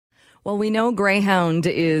Well, we know Greyhound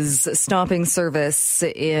is stopping service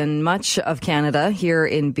in much of Canada. Here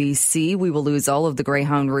in BC, we will lose all of the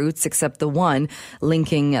Greyhound routes except the one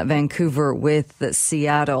linking Vancouver with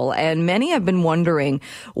Seattle. And many have been wondering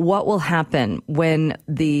what will happen when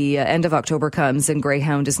the end of October comes and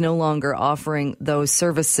Greyhound is no longer offering those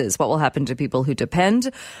services. What will happen to people who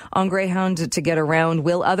depend on Greyhound to get around?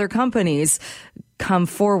 Will other companies come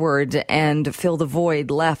forward and fill the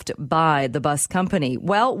void left by the bus company?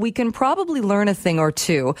 Well, we can probably learn a thing or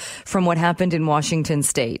two from what happened in Washington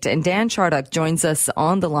State. And Dan Chartock joins us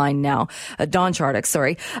on the line now. Don Chartock,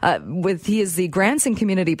 sorry. He is the Grants and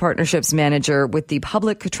Community Partnerships Manager with the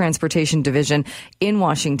Public Transportation Division in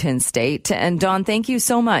Washington State. And Don, thank you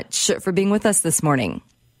so much for being with us this morning.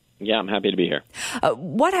 Yeah, I'm happy to be here.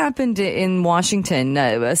 What happened in Washington?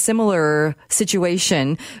 A similar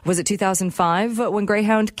situation. Was it 2005 when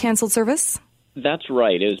Greyhound canceled service? That's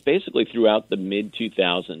right. It was basically throughout the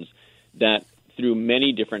mid-2000s that through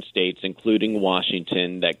many different states, including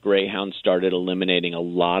Washington, that Greyhound started eliminating a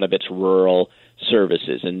lot of its rural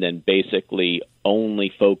services and then basically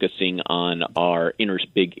only focusing on our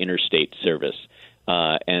big interstate service.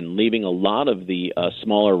 And leaving a lot of the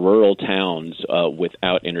smaller rural towns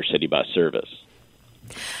without intercity bus service.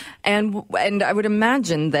 And I would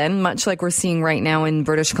imagine then, much like we're seeing right now in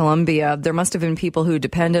British Columbia, there must have been people who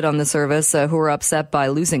depended on the service who were upset by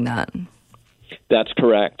losing that. That's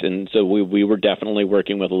correct. And so we were definitely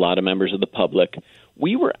working with a lot of members of the public.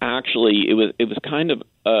 We were actually, it was kind of,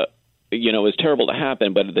 it was terrible to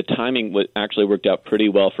happen, but the timing actually worked out pretty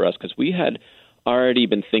well for us because we had already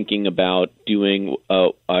been thinking about doing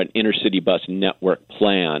an intercity bus network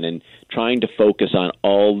plan and trying to focus on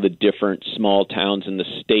all the different small towns in the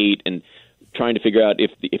state and trying to figure out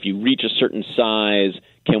if you reach a certain size,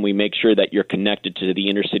 can we make sure that you're connected to the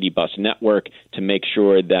intercity bus network to make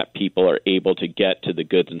sure that people are able to get to the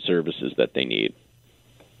goods and services that they need.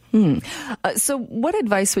 So what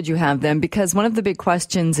advice would you have then? Because one of the big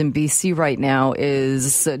questions in BC right now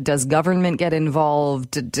is, does government get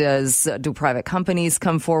involved? Do private companies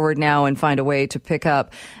come forward now and find a way to pick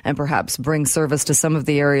up and perhaps bring service to some of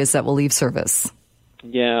the areas that will leave service?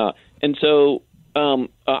 Yeah. And so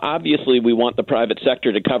obviously we want the private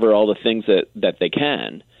sector to cover all the things that they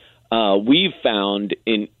can. We've found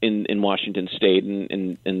in Washington State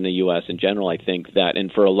and in the U.S. in general, I think that, and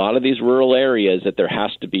for a lot of these rural areas, that there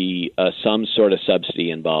has to be some sort of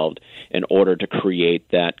subsidy involved in order to create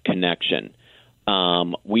that connection.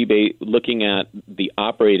 Looking at the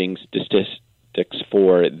operating statistics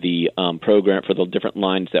for the program for the different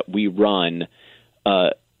lines that we run.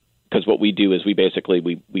 Because what we do is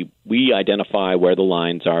we identify where the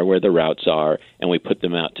lines are, where the routes are, and we put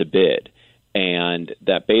them out to bid. And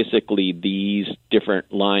that basically these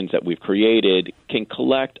different lines that we've created can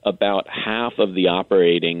collect about half of the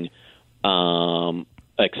operating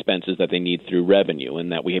expenses that they need through revenue,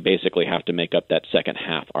 and that we basically have to make up that second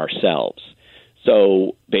half ourselves.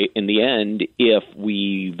 So in the end, if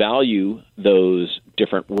we value those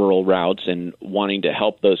different rural routes and wanting to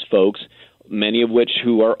help those folks, many of which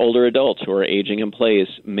who are older adults who are aging in place,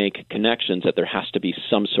 make connections, that there has to be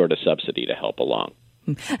some sort of subsidy to help along.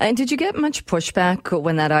 And did you get much pushback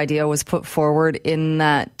when that idea was put forward, in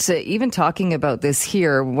that even talking about this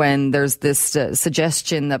here, when there's this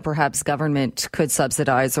suggestion that perhaps government could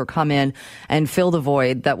subsidize or come in and fill the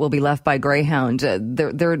void that will be left by Greyhound,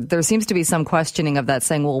 there seems to be some questioning of that,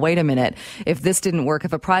 saying, well, wait a minute, if this didn't work,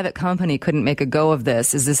 if a private company couldn't make a go of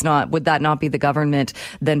this, would that not be the government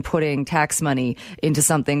then putting tax money into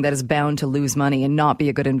something that is bound to lose money and not be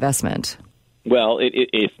a good investment? Well,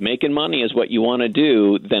 if making money is what you want to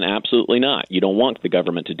do, then absolutely not. You don't want the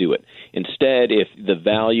government to do it. Instead, if the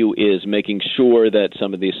value is making sure that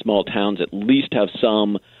some of these small towns at least have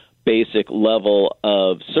some basic level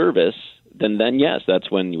of service, then yes,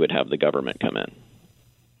 that's when you would have the government come in.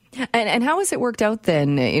 And how has it worked out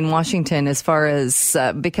then in Washington as far as,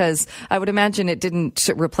 because I would imagine it didn't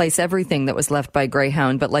replace everything that was left by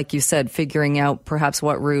Greyhound, but like you said, figuring out perhaps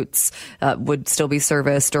what routes would still be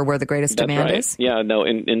serviced or where the greatest demand is? Yeah, no,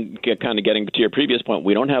 and kind of getting to your previous point,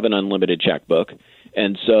 we don't have an unlimited checkbook.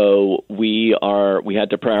 And so we had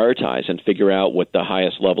to prioritize and figure out what the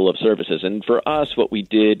highest level of services. And for us, what we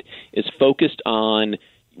did is focused on,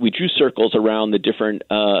 we drew circles around the different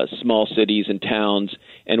small cities and towns,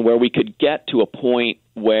 and where we could get to a point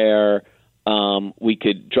where we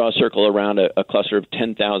could draw a circle around a cluster of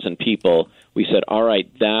 10,000 people, we said, all right,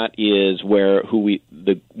 that is where we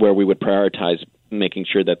would prioritize making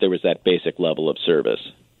sure that there was that basic level of service.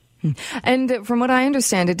 And from what I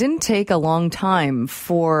understand, it didn't take a long time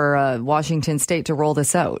for Washington State to roll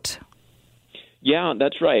this out. Yeah,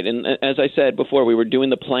 that's right. And as I said before, we were doing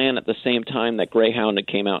the plan at the same time that Greyhound had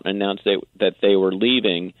came out and announced that they were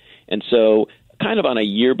leaving. And so kind of on a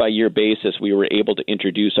year-by-year basis, we were able to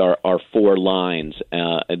introduce our 4 lines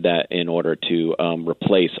that in order to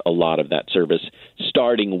replace a lot of that service,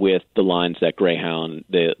 starting with the lines that Greyhound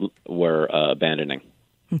were abandoning.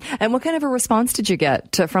 And what kind of a response did you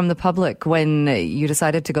get from the public when you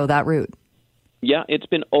decided to go that route? Yeah, it's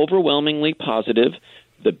been overwhelmingly positive.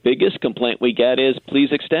 The biggest complaint we get is, please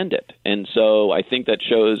extend it. And so I think that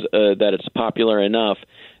shows that it's popular enough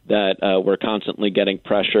that we're constantly getting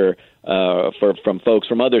pressure from folks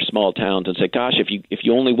from other small towns and say, gosh, if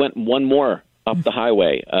you only went one more up the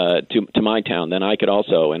highway to my town, then I could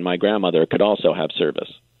also, and my grandmother could also have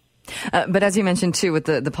service. But as you mentioned, too, with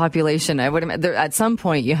the population, I would imagine at some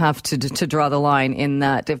point you have to draw the line in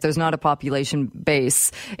that if there's not a population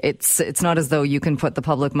base, it's not as though you can put the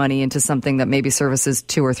public money into something that maybe services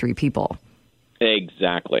 2 or 3 people.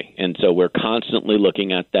 Exactly. And so we're constantly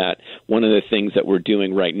looking at that. One of the things that we're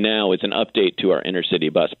doing right now is an update to our inner city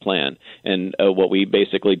bus plan. And what we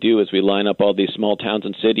basically do is we line up all these small towns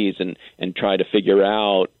and cities and try to figure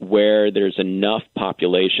out where there's enough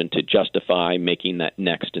population to justify making that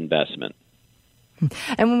next investment.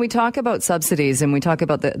 And when we talk about subsidies and we talk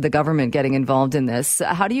about the government getting involved in this,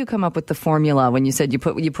 how do you come up with the formula when you said you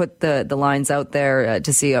put the lines out there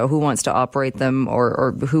to see who wants to operate them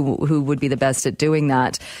or who would be the best at doing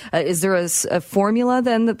that? Is there a formula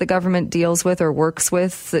then that the government deals with or works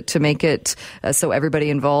with to make it so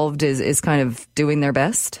everybody involved is kind of doing their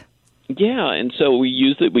best? Yeah, and so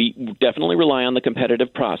we definitely rely on the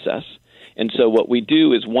competitive process. And so what we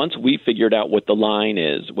do is once we figured out what the line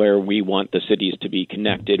is, where we want the cities to be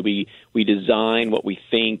connected, we design what we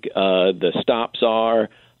think the stops are,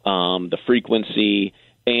 the frequency,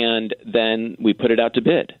 and then we put it out to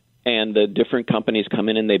bid. And the different companies come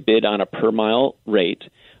in and they bid on a per-mile rate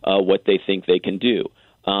what they think they can do.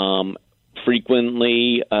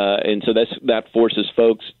 Frequently, and so that forces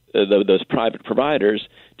folks, those private providers,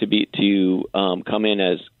 to come in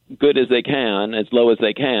as good as they can, as low as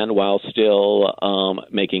they can, while still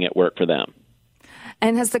making it work for them.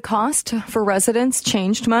 And has the cost for residents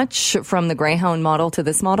changed much from the Greyhound model to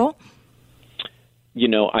this model?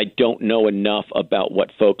 I don't know enough about what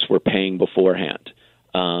folks were paying beforehand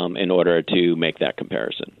in order to make that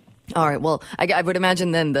comparison. All right. Well, I would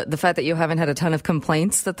imagine then the fact that you haven't had a ton of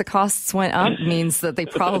complaints that the costs went up means that they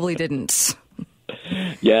probably didn't.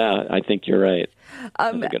 Yeah, I think you're right.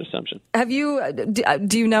 That's a good assumption.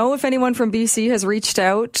 Do you know if anyone from BC has reached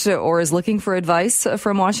out or is looking for advice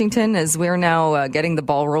from Washington as we're now getting the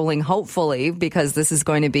ball rolling, hopefully, because we're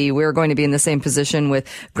going to be in the same position with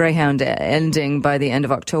Greyhound ending by the end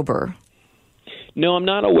of October? No, I'm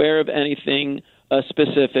not aware of anything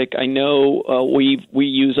specific. I know we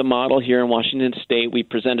use a model here in Washington State. We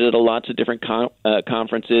presented it at lots of different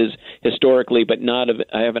conferences historically, but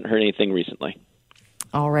I haven't heard anything recently.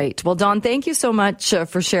 All right. Well, Don, thank you so much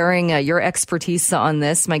for sharing your expertise on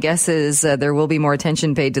this. My guess is there will be more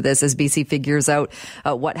attention paid to this as BC figures out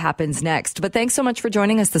what happens next. But thanks so much for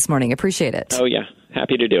joining us this morning. Appreciate it. Oh, yeah.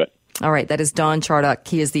 Happy to do it. All right. That is Don Chartock.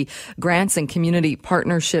 He is the Grants and Community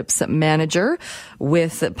Partnerships Manager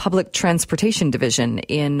with Public Transportation Division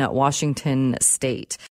in Washington State.